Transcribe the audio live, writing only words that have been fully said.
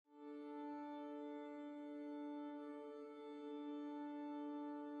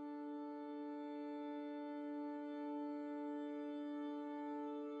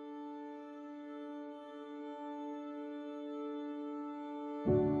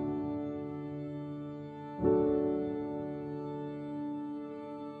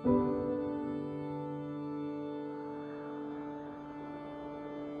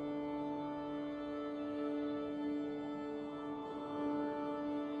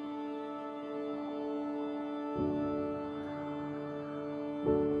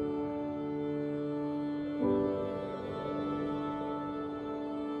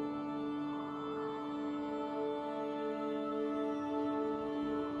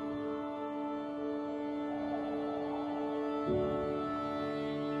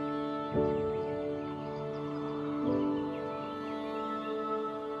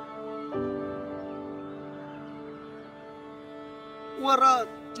wara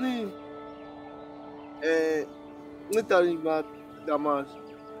ni nitari ma damas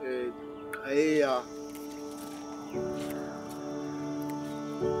kaya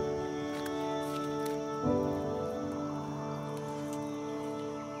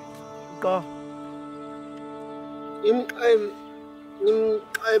ka im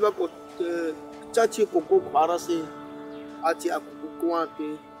ai ba ko chachi ko para se ati aku ko ate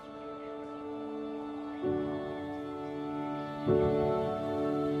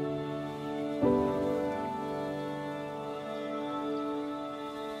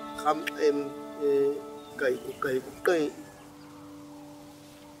kham kai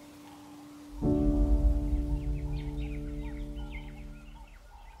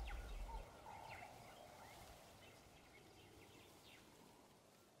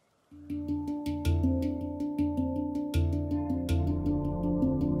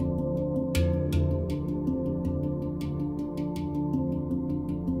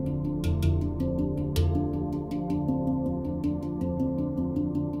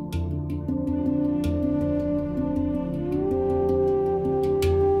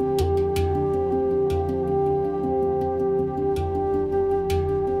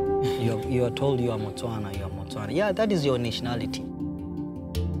You are told you are Botswana, you are Botswana. Yeah, that is your nationality.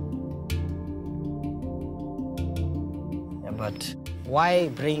 Yeah, but why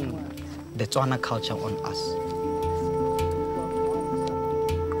bring the Tswana culture on us?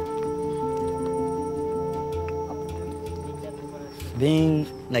 Being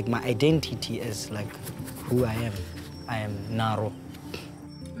like my identity is like who I am Naro.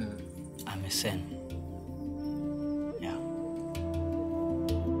 I'm a Sen. Yeah.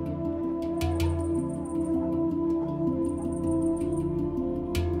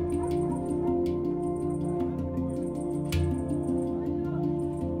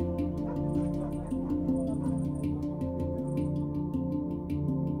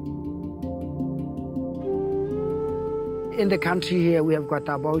 In the country here, we have got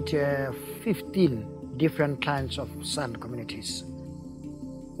about 15 different kinds of San communities.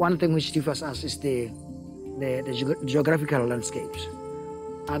 One thing which differs us is the geographical landscapes.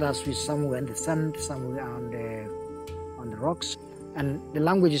 Others with somewhere in the sand, somewhere on the rocks, and the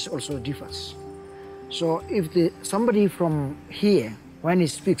languages also differs. So if somebody from here, when he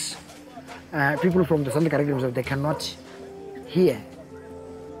speaks, people from the Sand Caribbean, they cannot hear,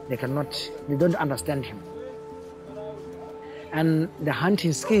 they don't understand him. And the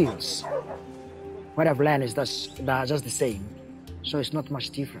hunting skills, what I've learned is that they are just the same, so it's not much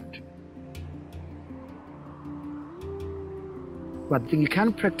different. But you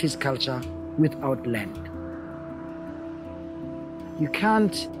can't practice culture without land. You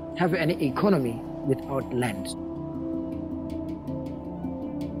can't have any economy without land.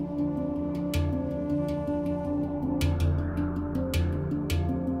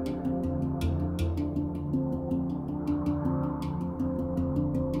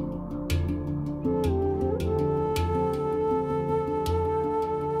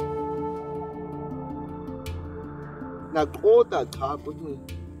 Nakota tapo tu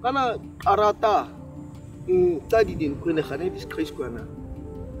kana arata tadi din kwene khane disgrace kwana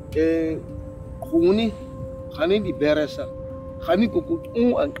khuni khane di beresa khani ko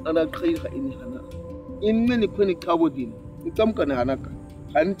ko an kana khai kha ini hana inne ni kwene kabodin ikam kana hanaka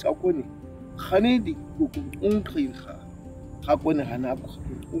khani tsakoni khane di ko ko khai kha kone hana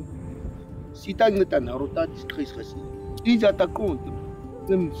ko sita ngeta narota disgrace khasi ija ta konto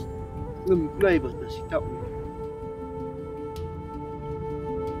nem private da sita.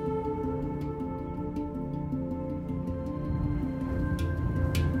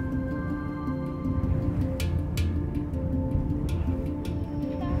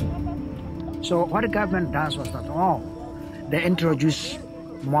 So what the government does was that, they introduce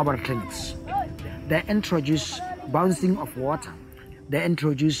mobile clinics. They introduce bouncing of water. They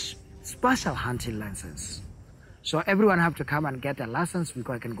introduce special hunting license. So everyone have to come and get a license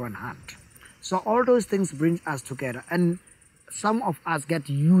before they can go and hunt. So all those things bring us together, and some of us get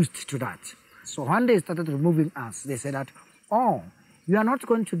used to that. So when they started removing us, they said that, you are not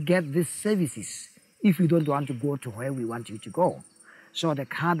going to get these services if you don't want to go to where we want you to go. So they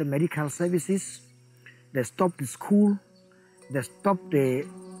cut the medical services, they stopped the school, they stopped the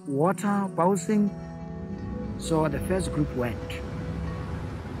water bouncing. So the first group went.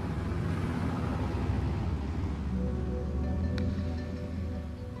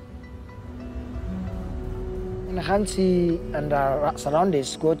 And Hansi and our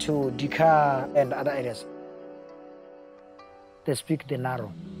surroundings go to Dika and other areas. They speak the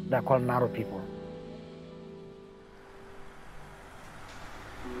Naro. They're called Naro people.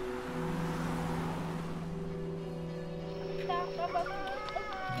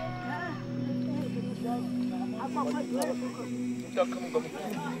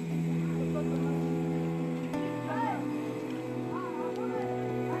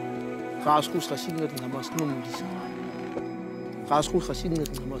 Gaskus geschiedenis namas noem dis. Gaskus geschiedenis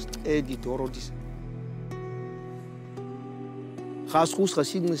namas editoro dis. Gaskus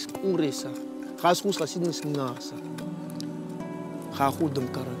geschiedenis uresa. Gaskus geschiedenis ngasa. Gagoed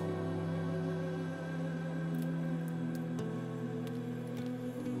demkara.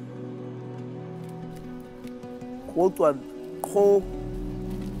 Kotuan ko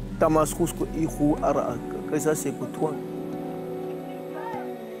tamaskus ko ihu ara kaisa sekutuan.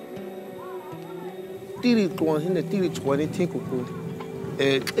 Tiri tuan hine tiri tuan ni tenko ko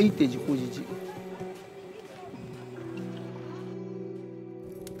ite ji ko ji.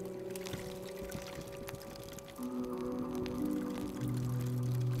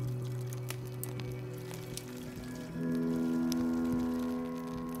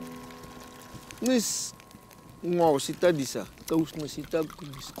 Nis ngau sita disa, taus ngasita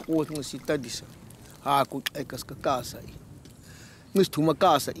kuat ngasita disa. Aku ekas ke casa I. Nis tuma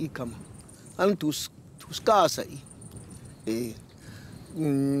casa I kama. Antus casa I.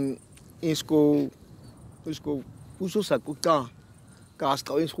 Isko uso sakuta. Kas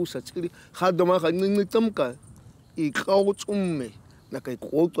kau isko satskili. Hadama kaning tamka. I kau tsumme. Nakai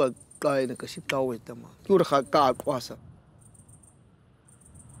kotua kai nakasita wetama. Kura ka kwasa.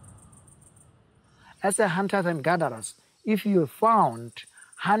 As a hunters and gatherers, if you are found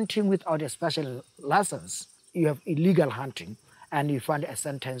hunting without a special license, you have illegal hunting, and you find a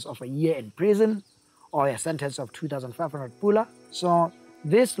sentence of a year in prison or a sentence of 2,500 pula. So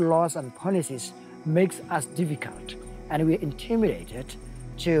these laws and policies makes us difficult, and we're intimidated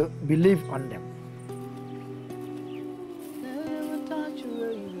to believe on them.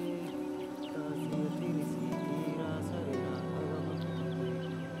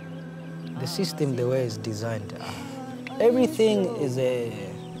 The system, the way it's designed, everything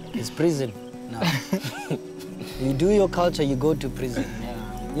is prison now. You do your culture, you go to prison.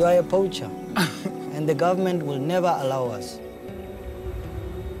 Yeah. You are a poacher, and the government will never allow us.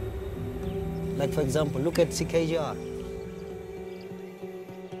 Like for example, look at CKGR.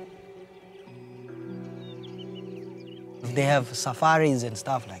 They have safaris and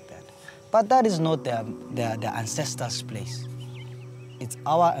stuff like that, but that is not their ancestors' place. It's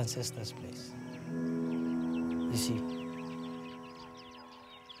our ancestors' place. You see.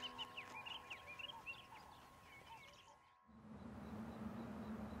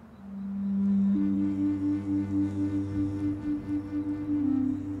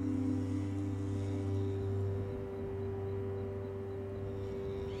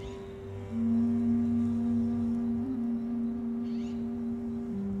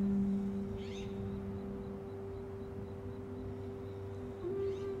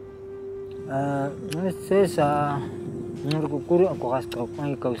 Sesa nurukuru aku kasih kau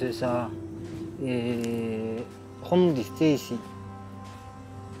kau sesa home distesi.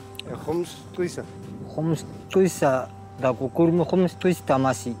 Home tuisa dah kukuru mu home tuis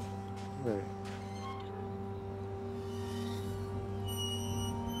tamasi.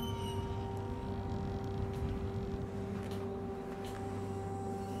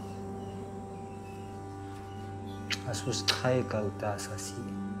 Asus kai kau tak sasi.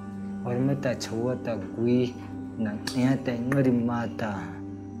 Ormeta chawata gui na nyata ngarimata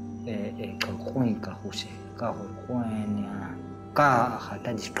ka khoi ka huse ka horkoenia ka hata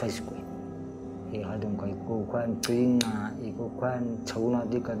diskasko hadon kai ko kwan twinga iko kwan chawna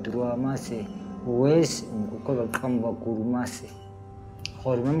dika durwa mase wes ko ka kamba kurmase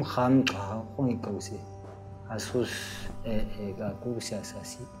hormem kham ka khoi ka use asus ka kursa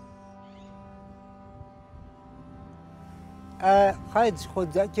sasi Haids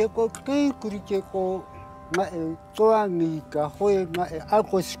khoda cheko kuri cheko ma toangi ka hoye ma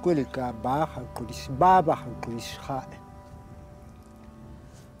alko skole ka ba ha kuris baba ha kuris ha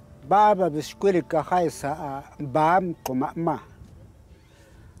baba be skole ka haisa bam ko ma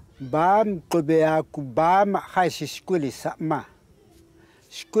bam ko be aku bam haisi skole sa ma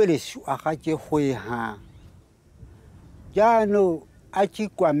skole su aka che hoye ha jano achi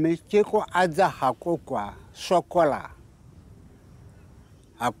kwa me cheko aza ha ko kwa sokola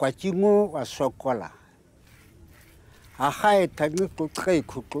Aquachingo wa sokola. A hai tangi kukai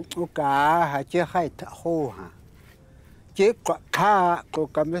kukuka hache hai tahoha. Che ka ko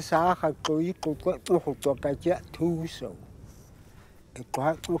kamesa ha ko I ko to ka ja tuso. E ko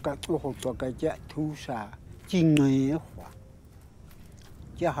ka to ka ja tusa chinge ho.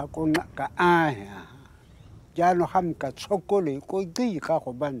 Ja ha ko na ka a ja no ham ka sokole ko gi ka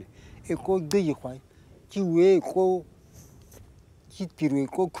ho bane. E ko gi ho. Chi we ko Kitiro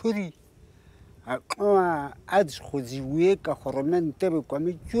ko kuri a khodziwe ka goromente be kwa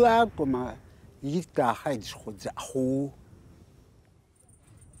metswa koma yita ga khodza go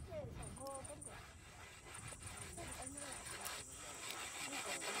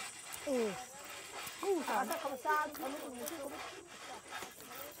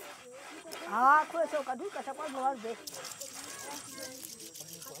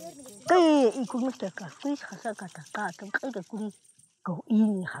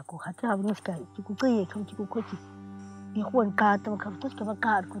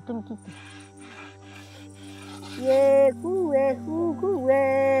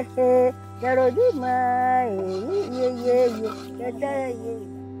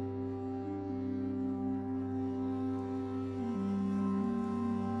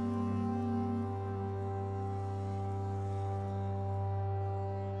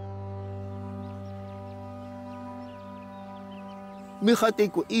mi khate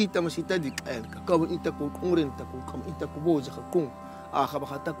ko ita masita di ka ka ita ko kuren ta ko kam ita ko boza ka kung a ga ba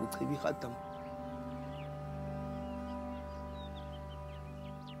khata ko tsibi khatam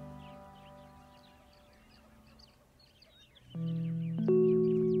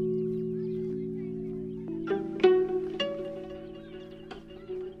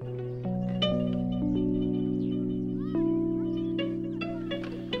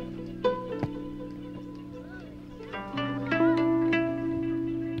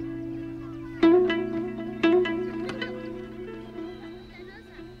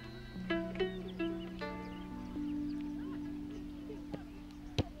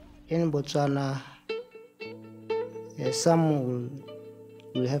In Botswana, some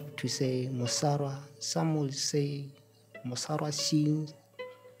will have to say Mosarwa, some will say Mosarwa Shin,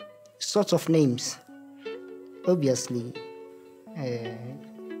 sorts of names. Obviously,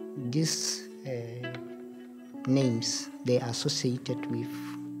 these names, they are associated with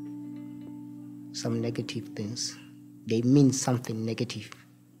some negative things. They mean something negative.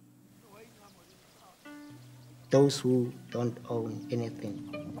 Those who don't own anything,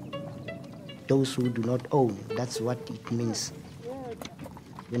 those who do not own, that's what it means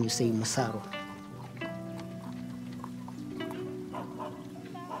when you say Masaro.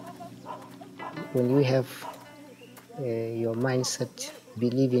 When you have your mindset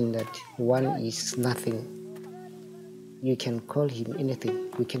believing that one is nothing, you can call him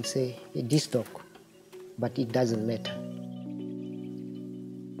anything. You can say this dog, but it doesn't matter.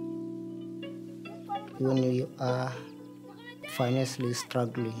 When you are financially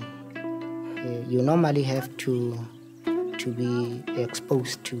struggling, you normally have to be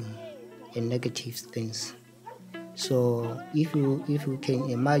exposed to negative things. So if you can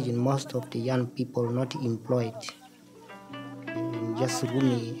imagine most of the young people not employed, and just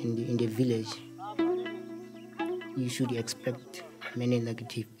roaming in the village, you should expect many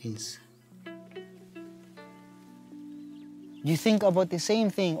negative things. You think about the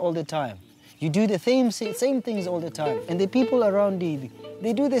same thing all the time. You do the same things all the time. And the people around you,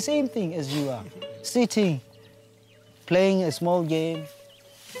 they do the same thing as you are. Sitting, playing a small game,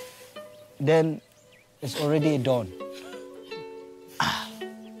 then it's already dawn.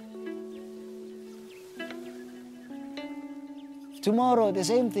 Tomorrow, the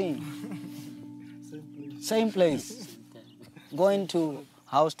same thing. Same place. Going to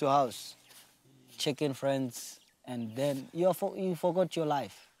house, checking friends, and then you forgot your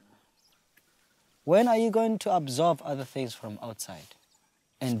life. When are you going to absorb other things from outside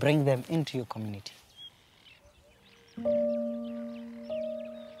and bring them into your community?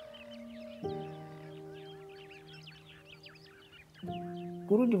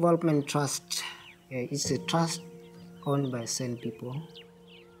 Guru Development Trust is a trust owned by same people.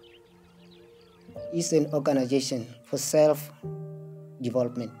 It's an organization for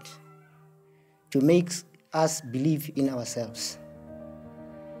self-development to make us believe in ourselves,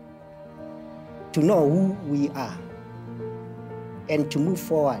 to know who we are, and to move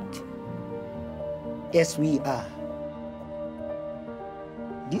forward as we are.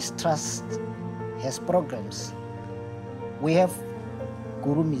 This trust has programs. We have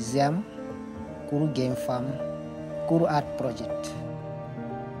Guru Museum, Guru Game Farm, Guru Art Project.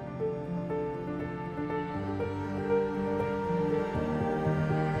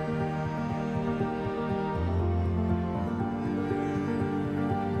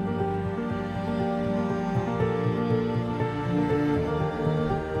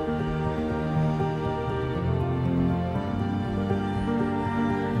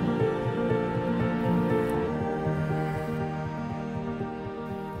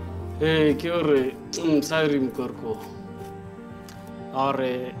 Ke hore msari mkorko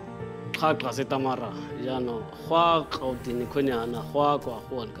are kha se tamara jano khwa qautini khonyana khwa kwa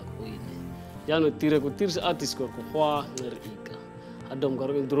khwan ka kuile Ya no tira ko tirs artist ko kwa ner ika. Adom ko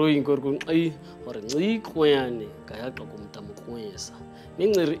drawing ko ai or ngi kwani kaya ko mtam kwesa.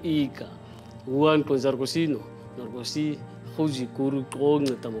 Ninger ika wan ko zar ko sino nor ko si khoji kuru ko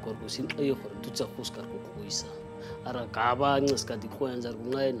ngitam ko sin ai ko tutsa khuskar ko kuisa. Ara kaba ngiska di kwan zar ko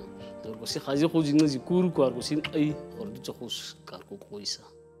ngaino nor ko si khaji khoji ngi kuru ko sin ai ko tutsa khuskar ko kuisa.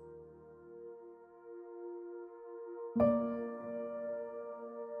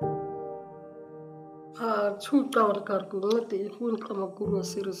 Chuta karku ngati hun kama kurwa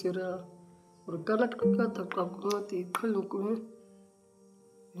sira organak kata kaku ngati khayun ku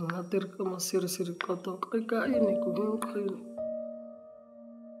ngatir kama sira kata ka ini ku khayun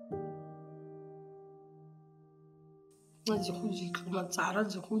ngaji khuji kama tsara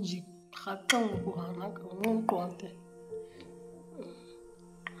ji khuji khatang ku hana ka ngon konte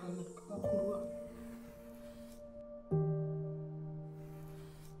kurwa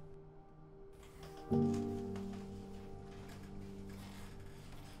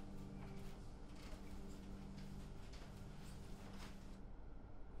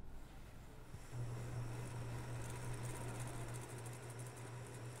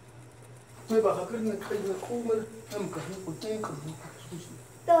Tôi bảo cái này khu mà em cả một cái cả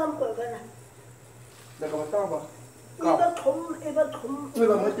Tôm của cái này. là cái tao bảo Em bắt thùng. tôi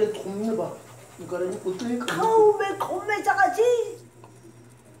bảo mấy cái thùng này bảo cái này một cái cả Không biết thùng mấy chắc là gì.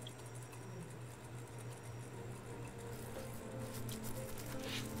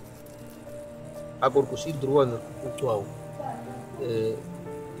 akor ko si druan ko tuaw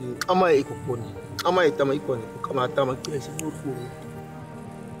kama iko poni kama itama iko ni kama tama kile si burfu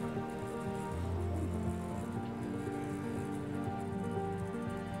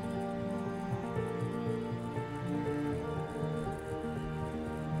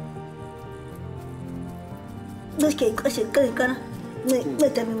Nó kể có sự cơ cơ người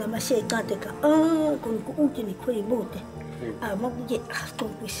ta mình mà sẽ cả tất cả còn cũng chỉ là khơi bột mong cái gì tôi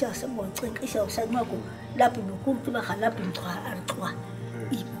cũng sẽ mọi chuyện cái sao sao mà cũng làm được cũng chỉ là làm được thoa ăn thoa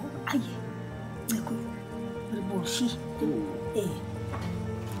im ai người cũng người bổ xí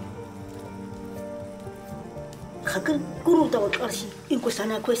khắc cũng tao cái gì in có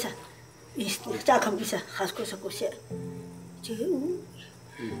sana có sao cha không biết sao khắc có sao chứ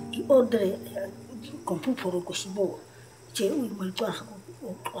order còn phụ phụ của sĩ bộ chế uy mới qua học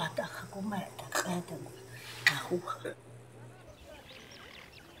qua ta học mẹ ta khai ta học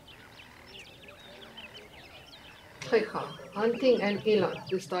Hunting and Elan,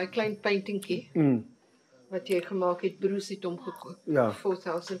 dus daai klein paintingkie wat jy gemaak het, Bruce het hom gekoop. Ja.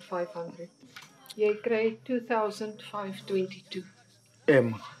 4,500. Jy kry 2,522.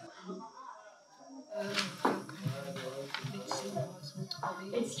 em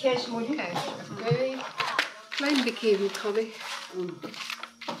It's cash money. Cash. Okay. Klein bietjie moet gaan.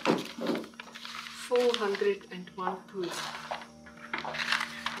 401 pounds.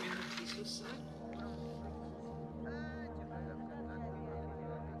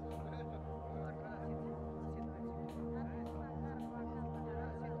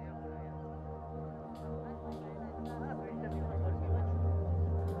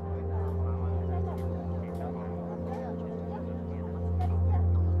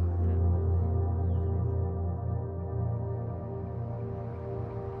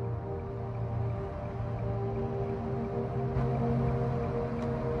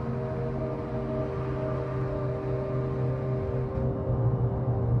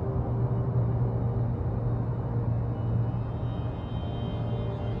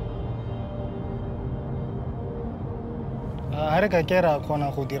 Harika kera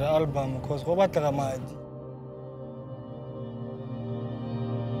kona kudira album cause ko batla maji.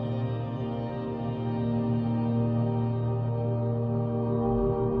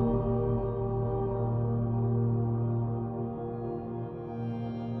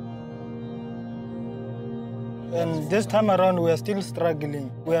 And this time around we are still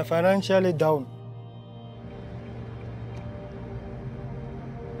struggling. We are financially down.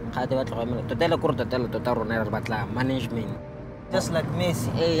 Management. Just like Messi.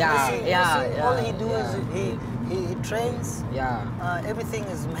 All he do is he trains. Yeah. Everything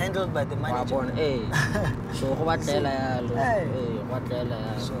is handled by the manager. So what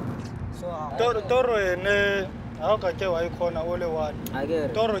Toro ne auka ke wa ikona ole wa.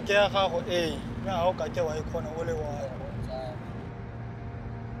 Toro ke ga go na auka ke wa ikona ole wa.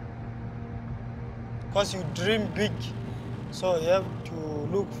 Because you dream big, so you have to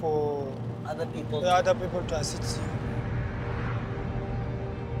look for other people to assist you.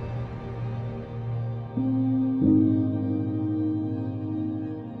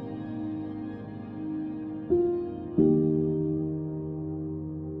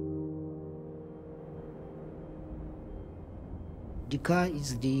 Dika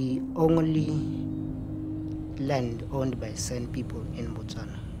is the only land owned by San people in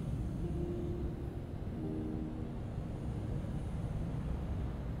Botswana.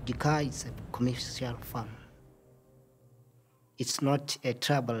 Dika is a commercial farm. It's not a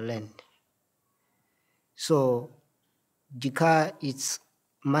tribal land. So Dika is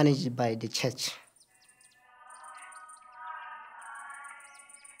managed by the church.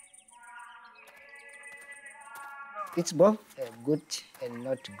 It's both good and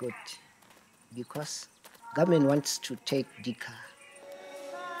not good because government wants to take Dika.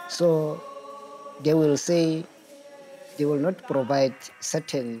 So they will say they will not provide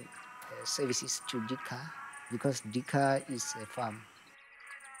certain services to Dika because Dika is a farm.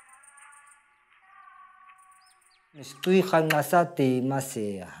 Stui khangasati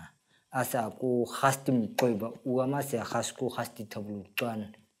masea asa ku khastim qoiba uwa masea khasku khasti tablu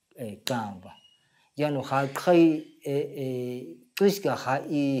twan kamba yano kha khai tuiska kha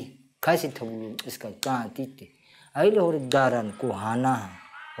I kasi tablu iska titi ai lo daran ku hana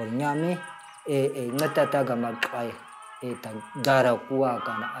or nyame ngatata ga makai ta dara kuwa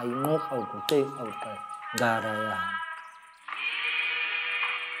kana ai mo au ku te au ka dara ya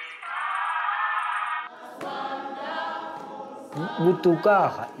butuka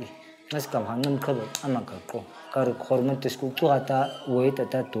hai nas kam hanam khabe amaka ko kar khorman tisku tu hata we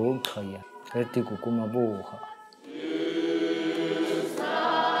tata to khaya reti ku kuma bo kha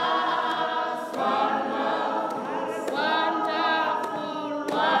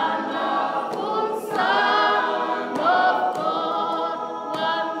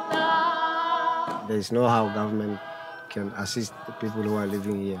There is no how government can assist the people who are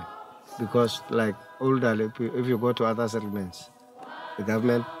living here. Because like older, if you go to other settlements, the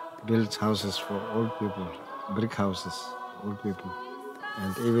government builds houses for old people, brick houses, old people,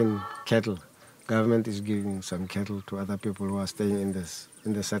 and even cattle. Government is giving some cattle to other people who are staying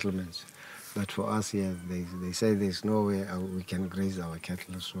in the settlements. But for us here, they say there's no way we can graze our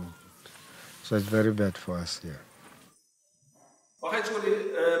cattle, so it's very bad for us here.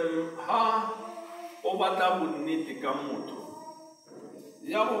 O batla bonnete ka motho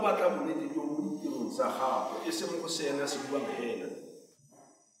ya go batla bonnete jo mo ditirong tsa gago e se mo go sena se buang hela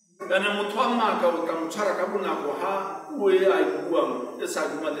kana motho wa maka o ka motshwara ka bonako ha o e a buang e sa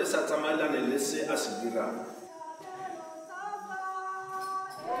duma e sa tsamaelane le se a se dirang.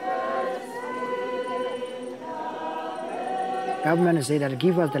 Government say that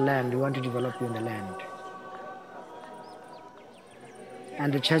give us the land, we want to develop you in the land.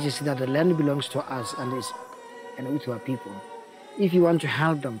 And the church says that the land belongs to us and with our people. If you want to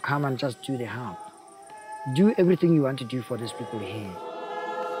help them, come and just do the help. Do everything you want to do for these people here.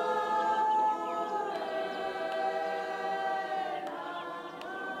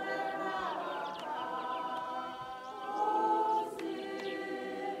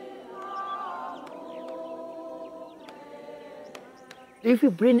 If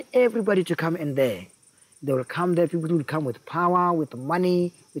you bring everybody to come in there, they will come there, people will come with power, with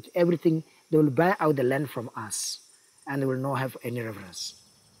money, with everything. They will buy out the land from us, and they will not have any reverence.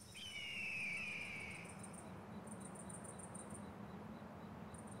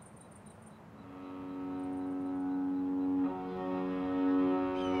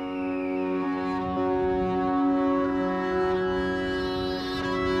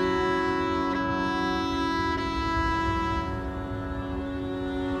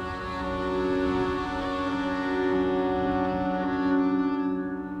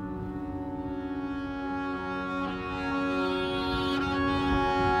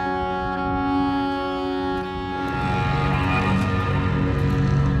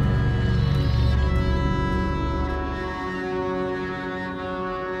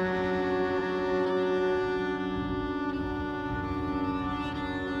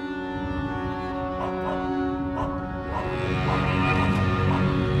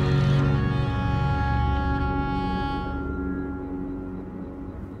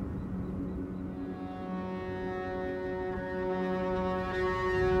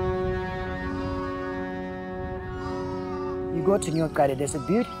 You go to New York, there's a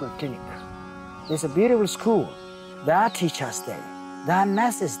beautiful clinic. There's a beautiful school. There are teachers there. There are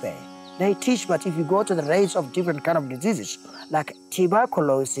nurses there. They teach, but if you go to the rates of different kind of diseases, like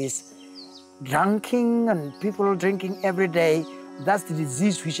tuberculosis, drinking and people drinking every day, that's the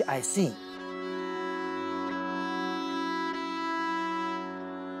disease which I see.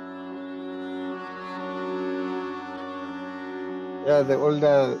 Yeah, the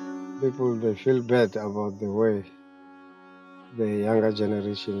older people, they feel bad about the way the younger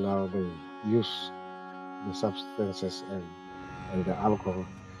generation now, they use the substances and the alcohol.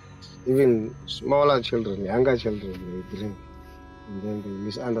 Even smaller children, younger children, they drink. and then they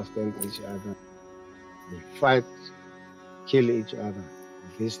misunderstand each other. They fight, kill each other.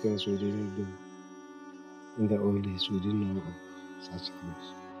 These things we didn't do. In the old days, we didn't know of such things.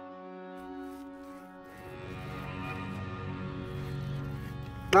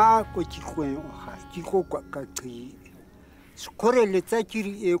 Na ko tshikwe o ga tshiko kwa ka tsi skore le tsa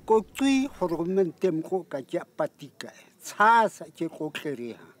tshiri e ko tswi government mko ka tya patika tshasa ke go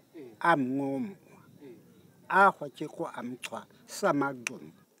klereha a mngom a go ke go amtswa sa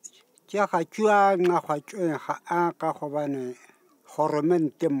magdon tya ga tshwa nga gwa tshwe ga a ka go bane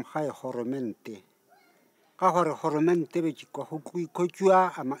government mga government ka gore government be tshiko go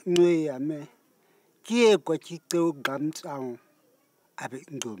tshwa a manwe ya me ke kwa tshiteo gamtsang abe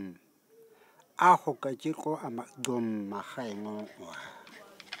ndom a go ka tshiko a madom magaengo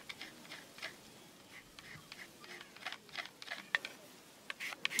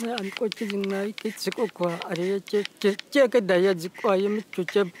an ko tshina ke tsiko kwa are ke ke da ya dzikwa ye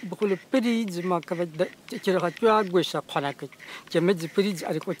mtshutse bukule pedi dzima ka ba tshira ga twa gwesa phana ke me dzipedi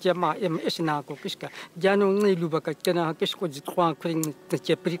are ko tshema em esna ko kiska jano ngi luba ka tena ke sko dzikwa kring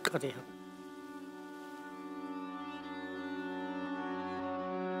tse pedi kare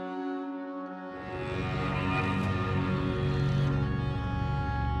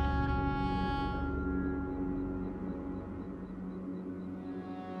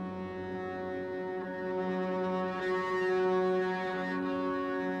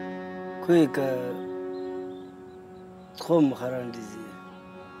Kweka trom harandizi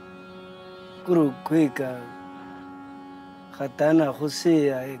kuru kweka khatana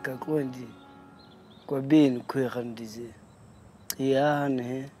khosea eka kondi kwa bin kwerandizi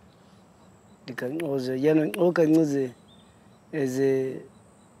yane dikangoze yana oka ngoze eze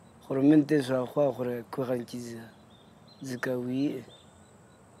khoromente swa khwa khore kwerankiza zikawi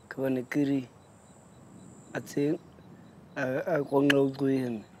kwane kiri atse a konglo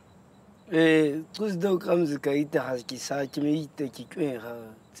kwene Tuzdo comes Kaita has Kisaki meet the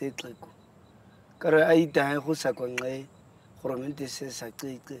Kikweha, Zetleko. Kara Aita Hosakone, Hormentes says a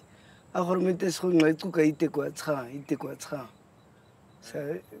click. A Hormentes whom I took a ite quatra.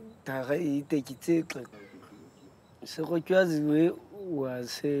 So Tarai take it. So what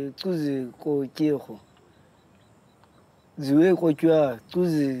was a Tuzi ko Kieho. The way what you are,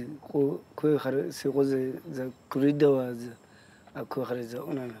 Tuzi ko se was the corridor was a corridor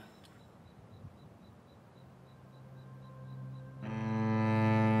on.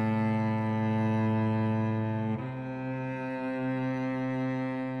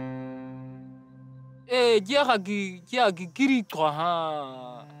 Kia kiri kwa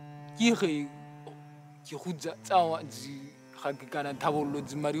ha kiri ki khutsa tsawa zi khakana tabolo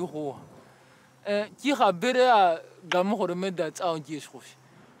zi mari ho ki ga bere a ga mo gore meda tsawa ki shofi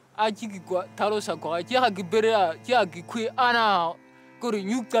a ki kwa talosa kwa ki ga bere a ki khwi ana gore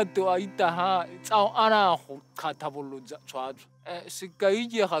nyukta to a ita ha tsawa ana ho kha tabolo zi tswa sikai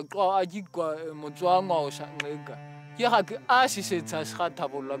ki ga kwa a ki kwa motswanga o sha ngega ki ga ke a se tsa ga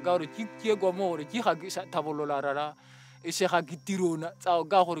tabolo ga gore ki kwa mo gore ki ga ke sa tabolo la rara e se ga ke tirona tsa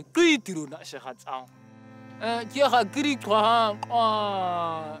ga gore ke tirona se ga tsa ki ga kri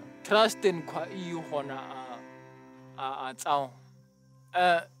kwa trust and kwa I hona a tsa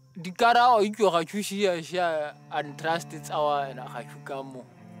dikara o ikyo ga thushi ya sha and trust tsa na ga thuka mo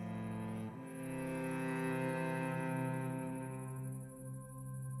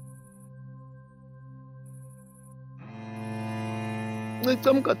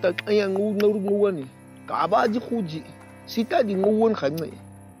Ngam ka ta kaya ngawani ka ba ji khuji sita di ngawon khanne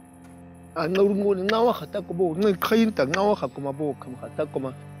a ngawon ngawa khata ko bo ngai khayin ta ngawa kha kuma bo kham khata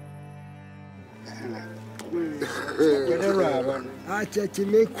kuma a cha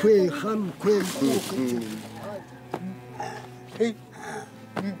me kwe kham kwe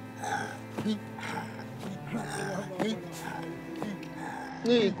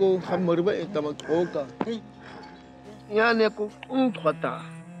ni ko khamar ba eta ma khoka yani ko khata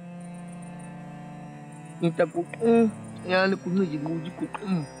Ita ko yani ko ni nguji ko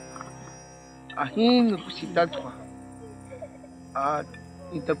ahin ko sita twa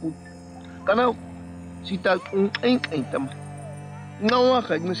ita ko kana sita en tam nawa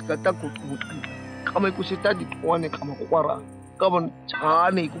ka ni skata ko kama ko sita di kwane kama kwara kaban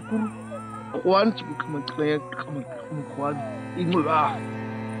chane ko kuru kwan ci ko kama tsaya kama kwan inu ba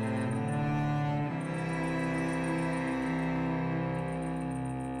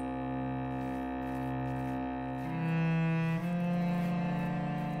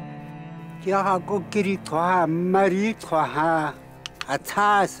Kia ko kiri toha mari toha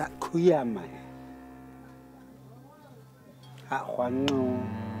atasa kuyama a khwano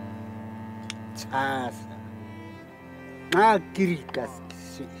tsasa nga kirika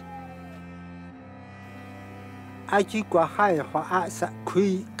si achi kwa hai ho a sa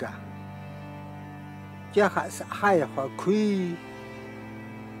kuika ja sa hai ho kui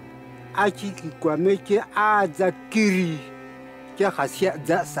achi ki kwa meke a za kiri ja sia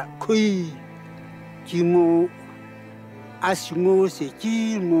za sa kui kimo asmo se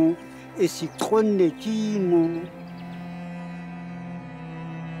kimo esi konne kimo.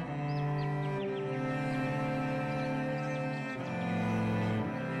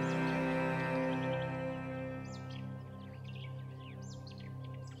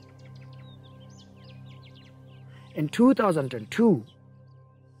 In 2002,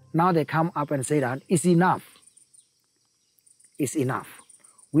 now they come up and say that it's enough. It's enough.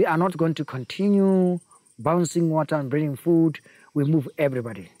 We are not going to continue bouncing water and bringing food. We move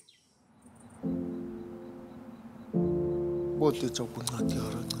everybody.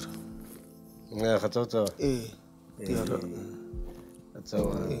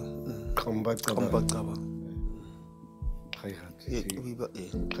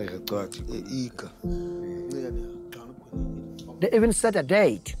 They even set a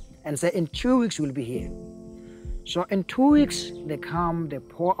date and say in 2 weeks we'll be here. So in 2 weeks they come, they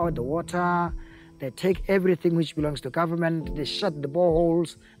pour out the water, they take everything which belongs to government, they shut the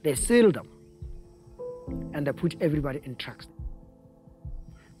boreholes, they seal them, and they put everybody in trucks.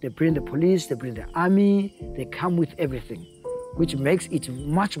 They bring the police, they bring the army, they come with everything, which makes it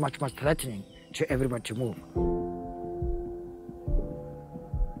much, much, much threatening to everybody to move.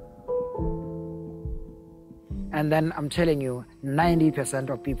 And then I'm telling you, 90%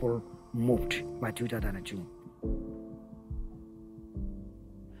 of people moved by 2002.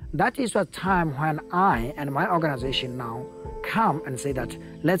 That is the time when I and my organization now come and say that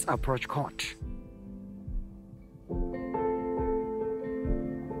let's approach court.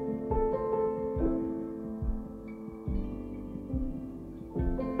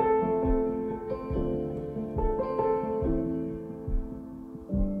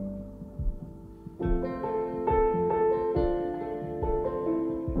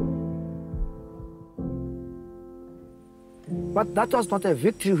 But that was not a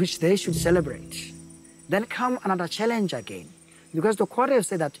victory which they should celebrate. Then come another challenge again, because the court has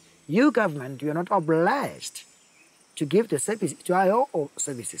said that you government, you are not obliged to give the service to our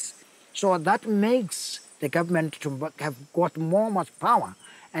services. So that makes the government to have got much power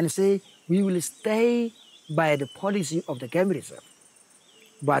and say we will stay by the policy of the game reserve,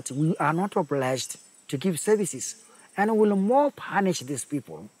 but we are not obliged to give services, and will more punish these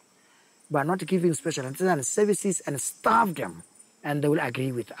people by not giving special and services and starve them, and they will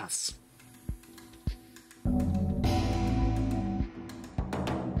agree with us.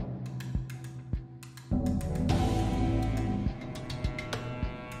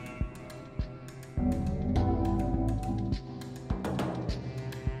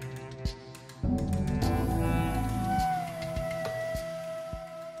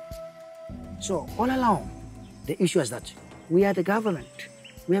 So all along, the issue is that we are the government.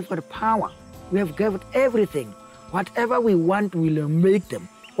 We have got power. We have got everything. Whatever we want, we'll make them,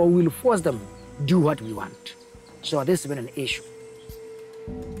 or we'll force them do what we want. So this has been an issue.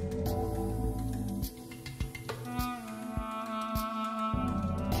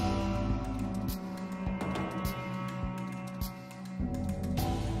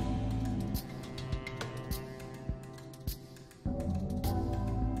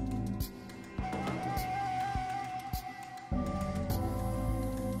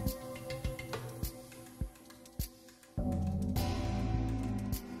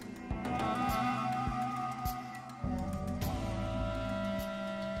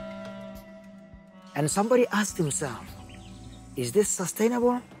 And somebody asked himself, is this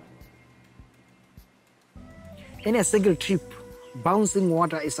sustainable? In a single trip, bouncing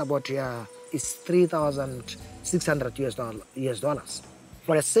water is about is $3,600 US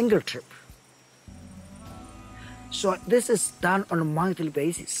for a single trip. So this is done on a monthly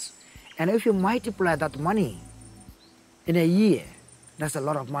basis. And if you multiply that money in a year, that's a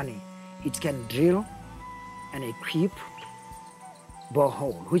lot of money. It can drill and equip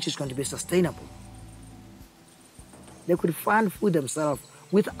borehole, which is going to be sustainable. They could find food themselves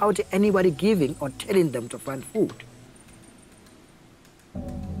without anybody giving or telling them to find food.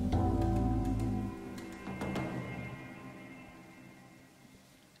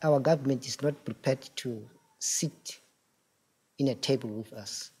 Our government is not prepared to sit in a table with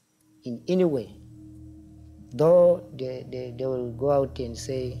us in any way. Though they will go out and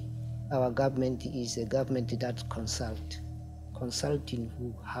say our government is a government that consulting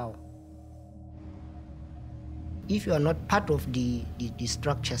who, how? If you are not part of the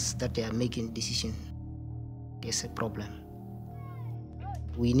structures that they are making decision, there's a problem.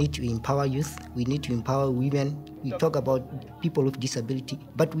 We need to empower youth. We need to empower women. We talk about people with disability,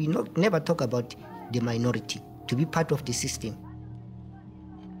 but we never talk about the minority to be part of the system.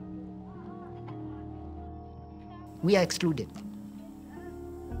 We are excluded.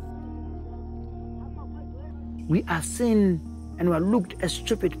 We are seen and we are looked as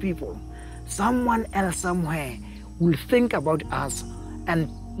stupid people. Someone else somewhere will think about us and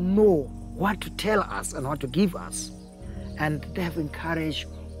know what to tell us and what to give us. And they have encouraged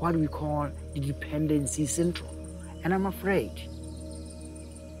what we call the dependency syndrome. And I'm afraid,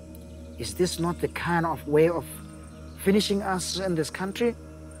 is this not the kind of way of finishing us in this country?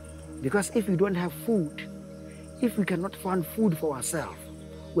 Because if we don't have food, if we cannot find food for ourselves,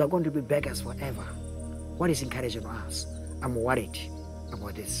 we are going to be beggars forever. What is encouraging us? I'm worried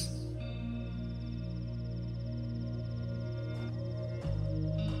about this.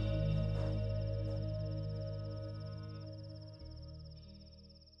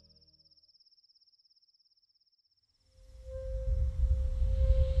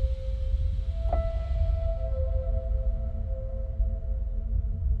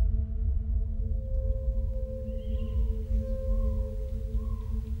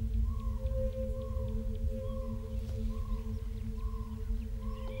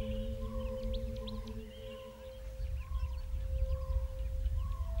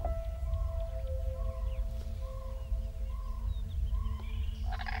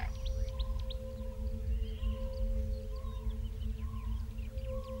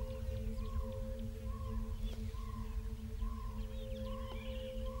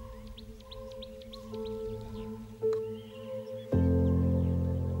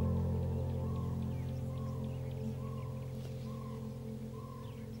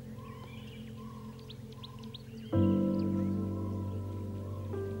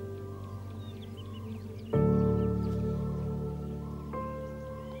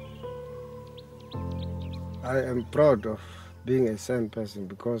 I am proud of being a San person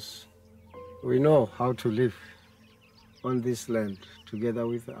because we know how to live on this land together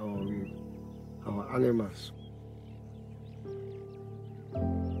with our animals.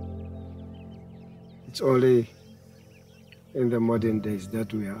 It's only in the modern days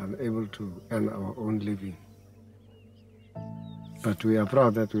that we are unable to earn our own living. But we are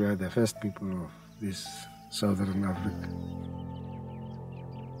proud that we are the first people of this Southern Africa.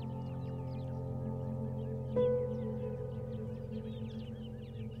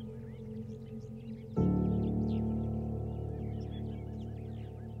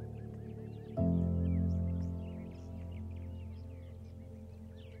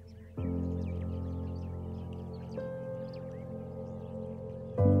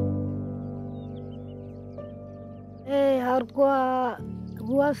 Harkwa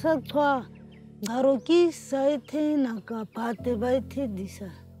wasatwa garoki saite naka pate baite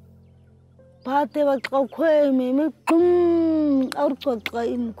disa pate ba qokwe meme kum arkwa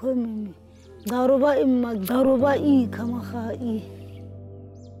qaim khomeme garoba imma garoba I kamaga I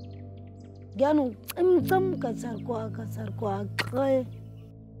gano imtam katsarkwa qae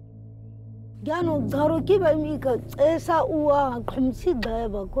gano garoki ba mi ka esa uwa khumsi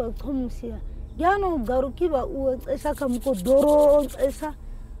daiba ko khumsi Gano garuki ba uwa esa kamko doro esa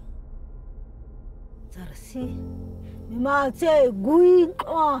zarsi mima tse gui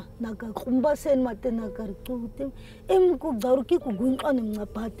naka kumba sen mate naka rikute imko garuki ku gui ni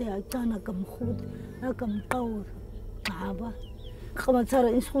ngapate atana kamkhud naka mqawr aba khama tsara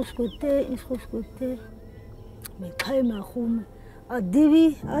iskhus-kote me khaima khum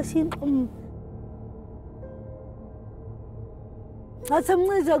adibi asin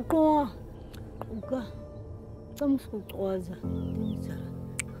Atsamneza ko Uka, estamos com rosa, temos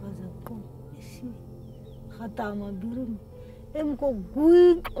rosa com esse, ratama birum, com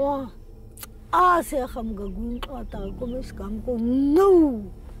guin se ham ga guin tá como esse campo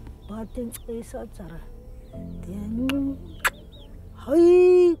não, batem essa tsara, tem,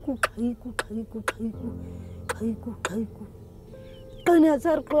 haiku, tanya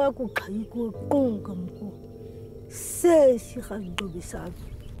tsar ko haiku com campo, se has do bisado,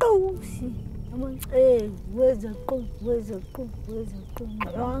 tão se where's the cook,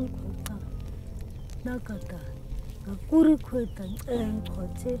 run kota, nakata, Gakuri kweta,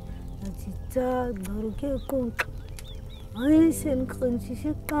 kote, natita, garuke kota, aisen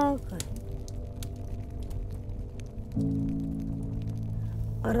kanchishi kaka.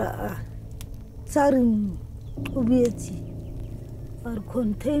 Ara, tsarin ubieti, ar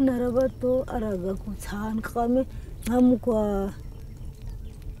container abato, araga kutsan kame, namukwa.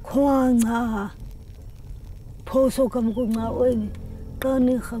 Kwanga poso kamko nga oini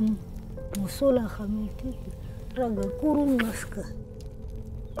kani kham musola khamiti raga kurung maska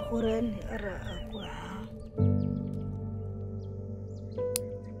Horeni ara akwa.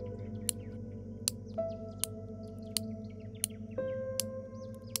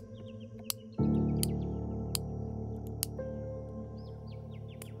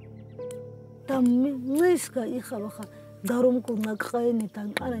 Tammi niska ikhabaha darum ko nagkhaini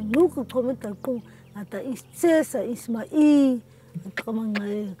tang ana nuku komenta ko ata isesa isma kama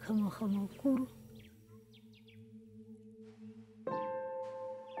ngai kama kuru.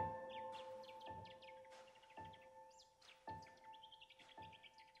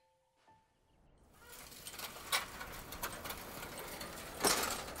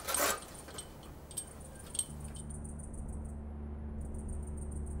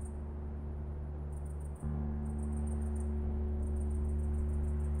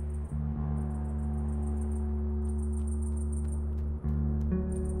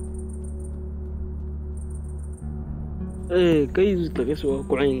 Kai ta ke so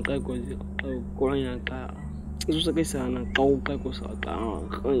kuain ka ko kuain ka isu sa kai sana kau ka ko sa ka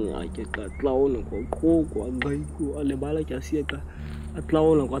khan ya ke ka tlao no ko gai ko ale bala ka sia ka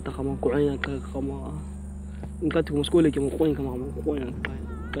atlao no ka ta kama kuain ka kama inka tu muskole ke mo kuain kama kuain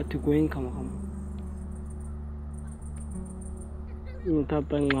ka tu kuain kama inta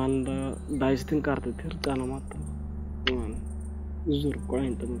panganda daistin karta thir kana mata Izur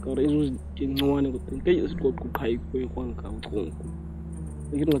kuain tam kau isu jingwane ko kai isu ko kai ko kuang ka ko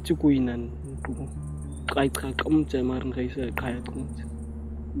Lagi ngaci kuinan tu kai kam cemar kai sa kai tu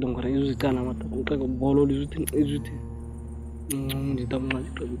dong kara isu kana mata ka bolo isu tin di tam na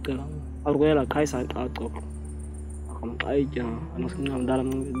ka kana argoela kai sa ka to kam ai ja anas ngam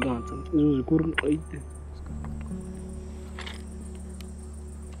dalam gantan isu kurun ai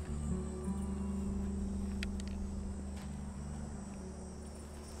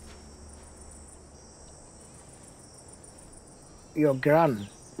Your grand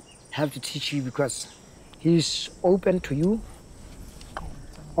have to teach you because he's open to you.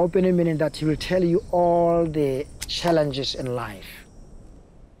 Open meaning that he will tell you all the challenges in life.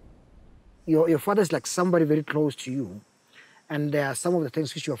 Your father is like somebody very close to you, and there are some of the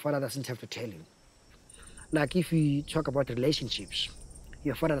things which your father doesn't have to tell you. Like if we talk about relationships,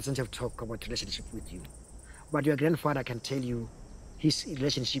 your father doesn't have to talk about relationship with you, but your grandfather can tell you his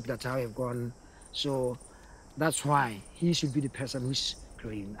relationship, that's how have gone. So that's why he should be the person who's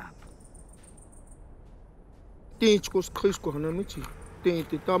growing up.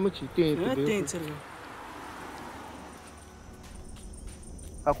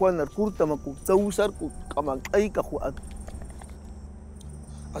 Aku nak kurta maku tahu sar ku kamang ai kahu at.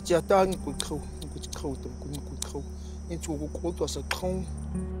 Aciatang ku kau tam ku kau. Ini cukup kau tu asal kau.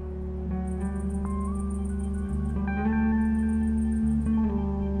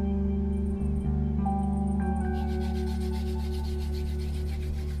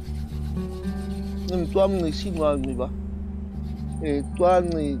 Tuam ni sinwa ni ba. Tuam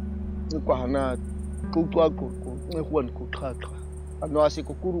ni kuahana kau tua ku ni huan ku kata. Ano asi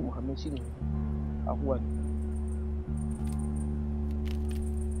ko kuru mahame sini ahuan.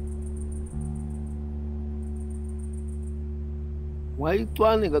 Wai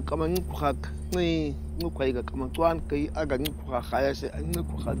tuan ni kamang kuhak ni nukai kamang tuan kai aga ni kuhak kaya se ni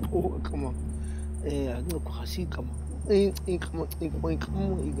kuhak oh kamang ni kuhak si kamang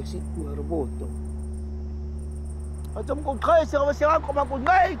kamang igasi kuarboto. Macam kau kaya siapa kamang kau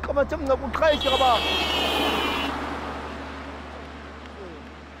ngai kamang macam nak kau kaya siapa.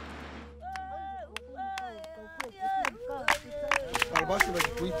 Basta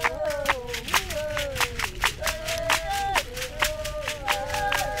daqui fui.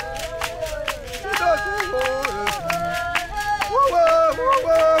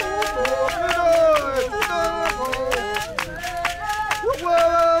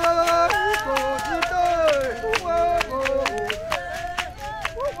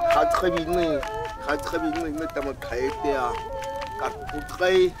 Très bien, mais t'as ma caille à car pour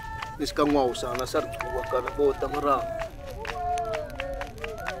très niscangou ça na sar tu wa kana bo tamara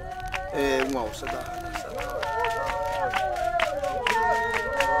ngau sa da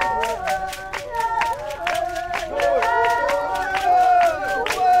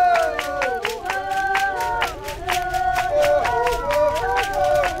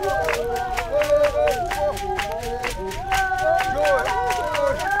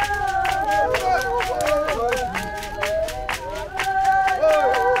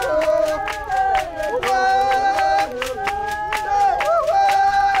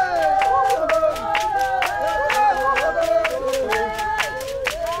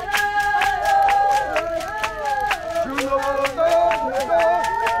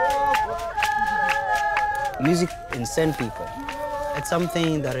Music insane people. It's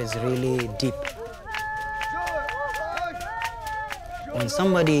something that is really deep. When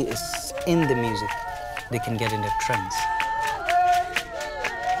somebody is in the music, they can get in the trance.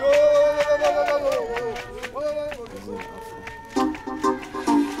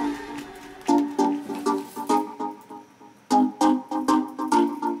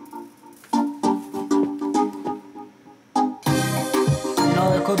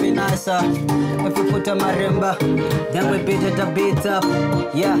 It could be nicer if we put a marimba, then we beat it a bit up.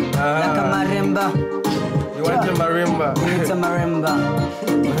 Yeah, like a marimba. You want a marimba? It's a marimba.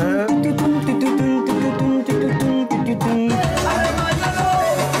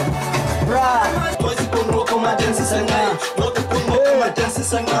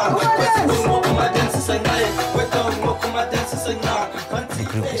 The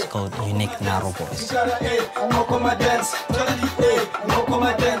group is called Unique Narrow Boys.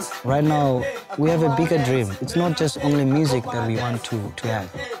 Right now, we have a bigger dream. It's not just only music that we want to have.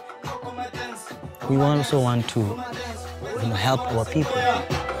 We also want to help our people.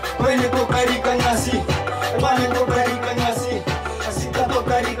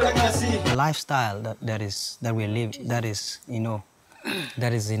 The lifestyle that we live, that is in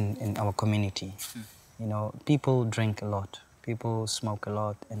our community. People drink a lot, people smoke a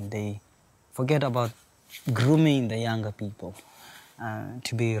lot, and they forget about grooming the younger people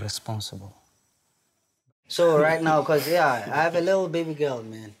to be responsible. So right now, because I have a little baby girl,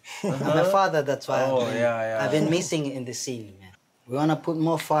 man. I'm a father, that's why I've been missing in the scene, man. We want to put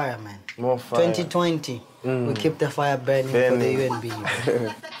more fire, man. More fire. 2020, we keep the fire burning for the UNB.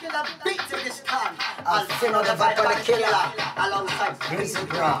 I'll feel the vibe of the killer alongside Greasy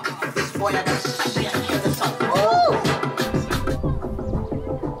Bra. This boy I got shit in the sun.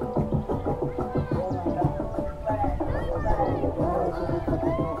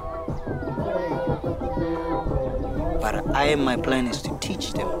 But my plan is to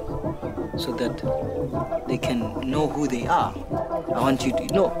teach them so that they can know who they are. I want you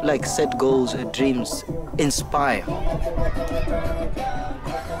to, set goals, dreams, inspire.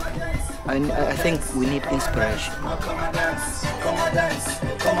 I think we need inspiration. Come and dance, come and dance,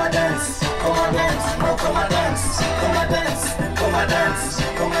 come and dance, come and dance, come and dance, come and dance,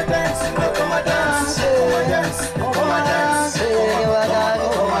 come and dance, come and dance, come and dance, come and dance, come and dance,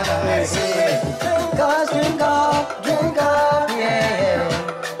 come and dance. Cause drink up, yeah.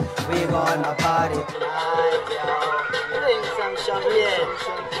 We gonna party tonight, yo. Drink some champagne,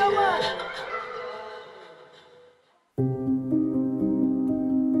 come on.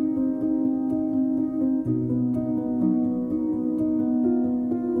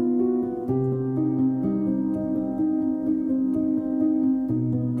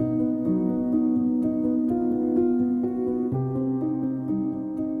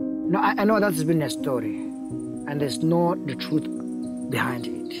 No, I know that's been a story, and there's no the truth behind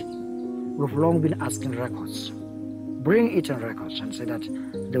it. We've long been asking records. Bring it on records and say that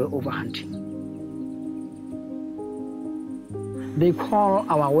they were overhunting. They call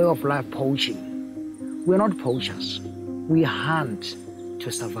our way of life poaching. We're not poachers. We hunt to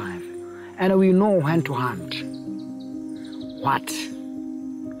survive. And we know when to hunt. What?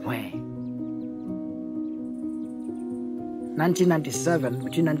 Where? 1997,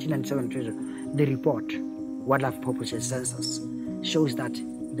 between 1997 and the report, Wildlife Population Census, shows that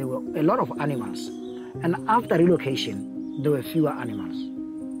there were a lot of animals. And after relocation, there were fewer animals.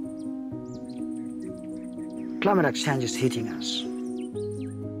 Climate change is hitting us.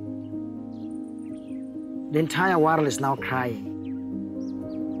 The entire world is now crying.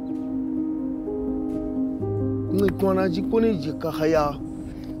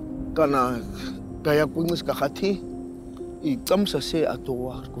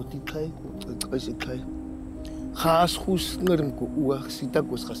 Khas khus ngerim ko uwa sita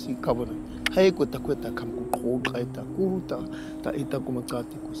ko khasi kabona hay ko takweta kam ko khoqa eta kuruta ta ita ko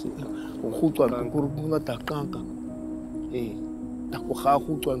makati ko se o khutwa ko kuruna ta kanka ta ko kha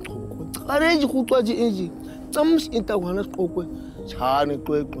khutwa ko khareji khutwa ji enji tsams ita wana qokwe chane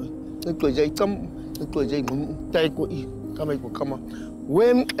qweqwe qweja itsam qweja tai ko I kama ko kama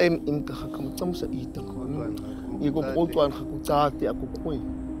wem im ka kam tsamsa ita ko I ko khutwa ko tsati ko kwe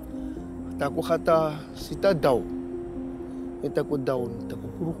Tako kata sita daw, tako daw, tako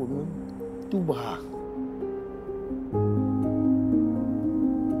puro kuno tuba.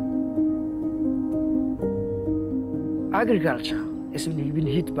 Agriculture has been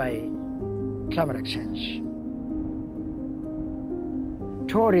hit by climate change.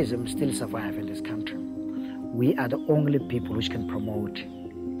 Tourism still survives in this country. We are the only people which can promote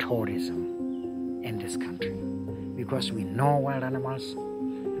tourism in this country because we know wild animals.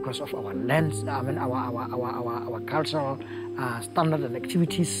 because of our lands, our cultural standard and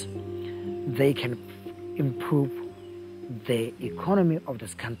activities, they can improve the economy of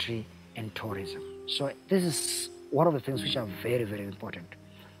this country and tourism. So this is one of the things which are very, very important.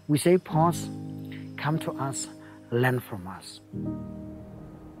 We say pause, come to us, learn from us.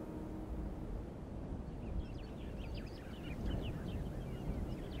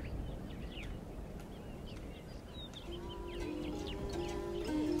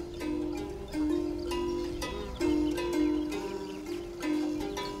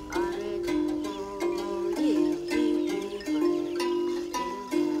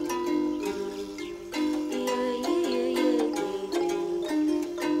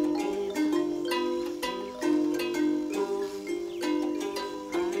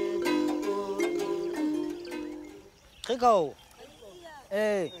 Go.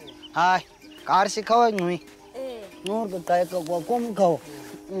 Hey, hi. Car si kau ngui. Nur ke kaya kau kom kau.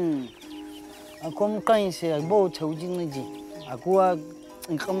 Aku kain se bo chau jing ni ji. Aku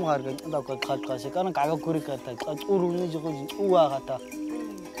income har ke da ko khat ka se kana kaga kuri kata. Uru ni jo ji uwa kata.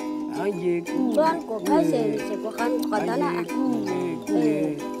 Aye. Tuan ko kai se ko kan kata na.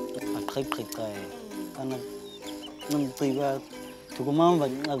 Khip kai. Kana nang tiba tu ko mam ba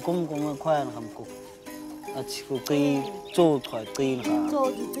kom khwa na ham ko. Aku kei cột khỏi tiền cả.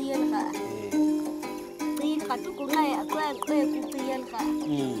 Cột tiền cả. Tiền cả tu cũng ngay à quên cũng tiền cả.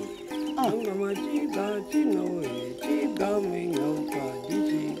 Anh mà chỉ nói chỉ đam mê nhau cả đi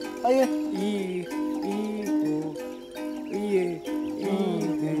chỉ. Ai?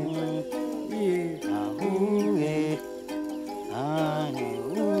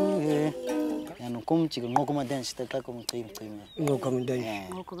 Cũng chỉ ngô cũng dance, tất cả cũng tìm. Ngô cũng dance.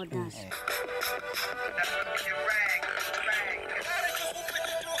 Ngô cũng dance.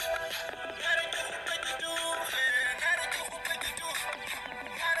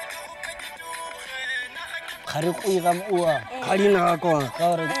 Khari kui gam ua. Khari na ko.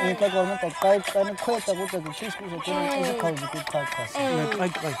 Kau unka kau mata kai kan khoi ta ko ta chis ko ta na kau ji ko kha kha.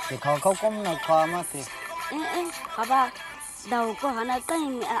 Kai kau kau kom na kha ma te. Khaba dau ko hana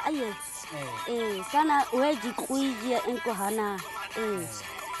kai ai. Sana weji kui ji en ko hana.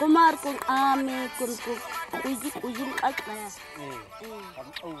 Kumar ko ame kun ko kui ji akla.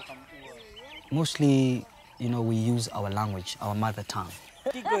 Mostly, we use our language, our mother tongue.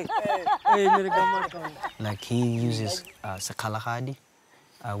 Like he uses Kalahari.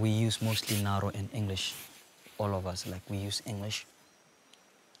 We use mostly Naro and English. All of us, like we use English.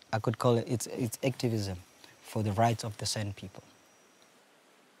 I could call it, it's activism for the rights of the San people.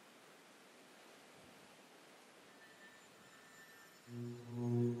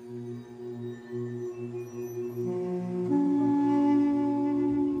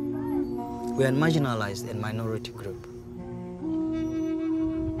 We are marginalized and minority group.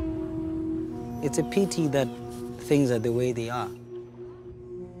 It's a pity that things are the way they are.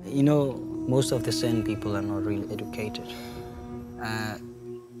 Most of the San people are not really educated.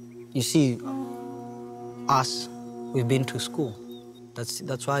 You see, us, we've been to school.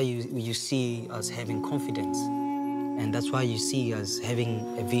 That's why you see us having confidence. And that's why you see us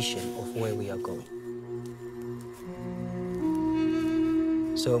having a vision of where we are going.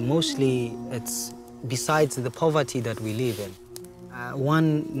 So mostly, it's besides the poverty that we live in,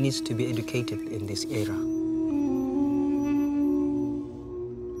 one needs to be educated in this era.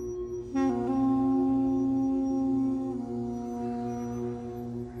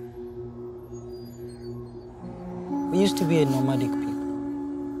 We used to be a nomadic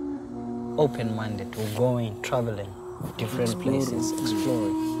people, open-minded, we're going, traveling, different places,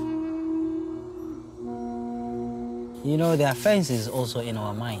 exploring. There are fences also in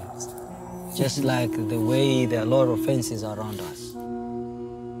our minds, just like the way there are a lot of fences around us.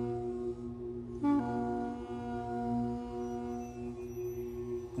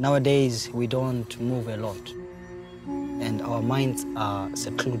 Nowadays, we don't move a lot, and our minds are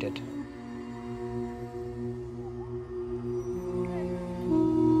secluded.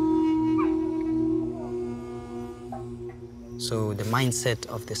 So the mindset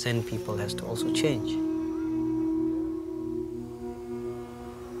of the San people has to also change.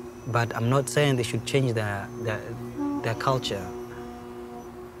 But I'm not saying they should change their culture.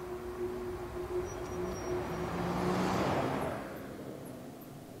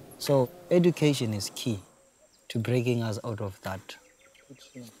 So education is key to breaking us out of that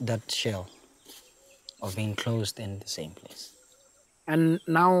shell of being closed in the same place. And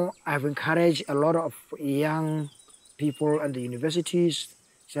now I've encouraged a lot of young people at the universities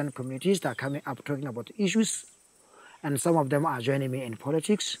and communities that are coming up talking about issues, and some of them are joining me in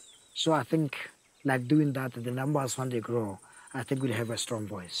politics. So I think, like doing that, the numbers, when they grow, I think we'll have a strong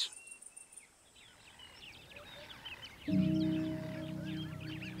voice.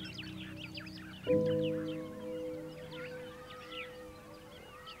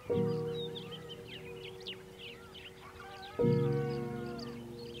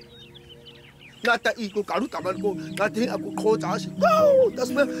 Nata iko karu taman ko nati aku khojas go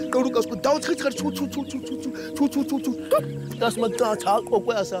tasma karu kasku daw chit chu tasma ka cha ko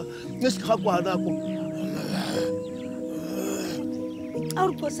ko asa nis kha ko hada ko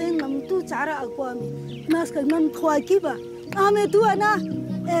aur ko sen nam tu chara akwami nas ka nam khwa ki ba ame tu ana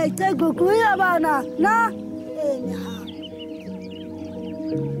e te go ko ya ba na e ni ha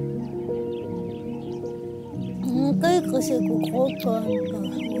kai ko se ko ko ka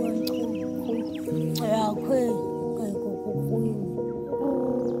ya kwe kai ko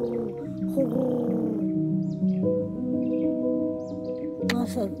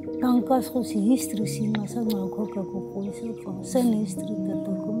masa tangkas ko si history si masa ko ka ko se ko sen history ta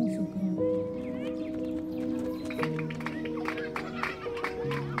to ko so ka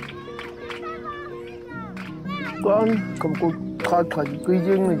kon kam ko kha ji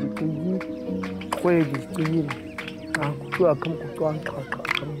jeng ni ji kwe ji ka ko kam ko kha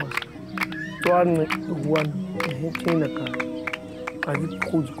kam mas tuan wan hekena ka ji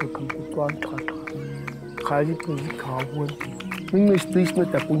khuj ko kam ko tuan kha ji ko ji kha wan min me space na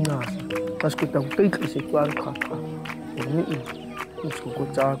ta punya pas ko ta kai ka se tuan kha ni ko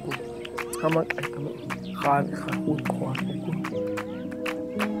cha ko kama khan kha ko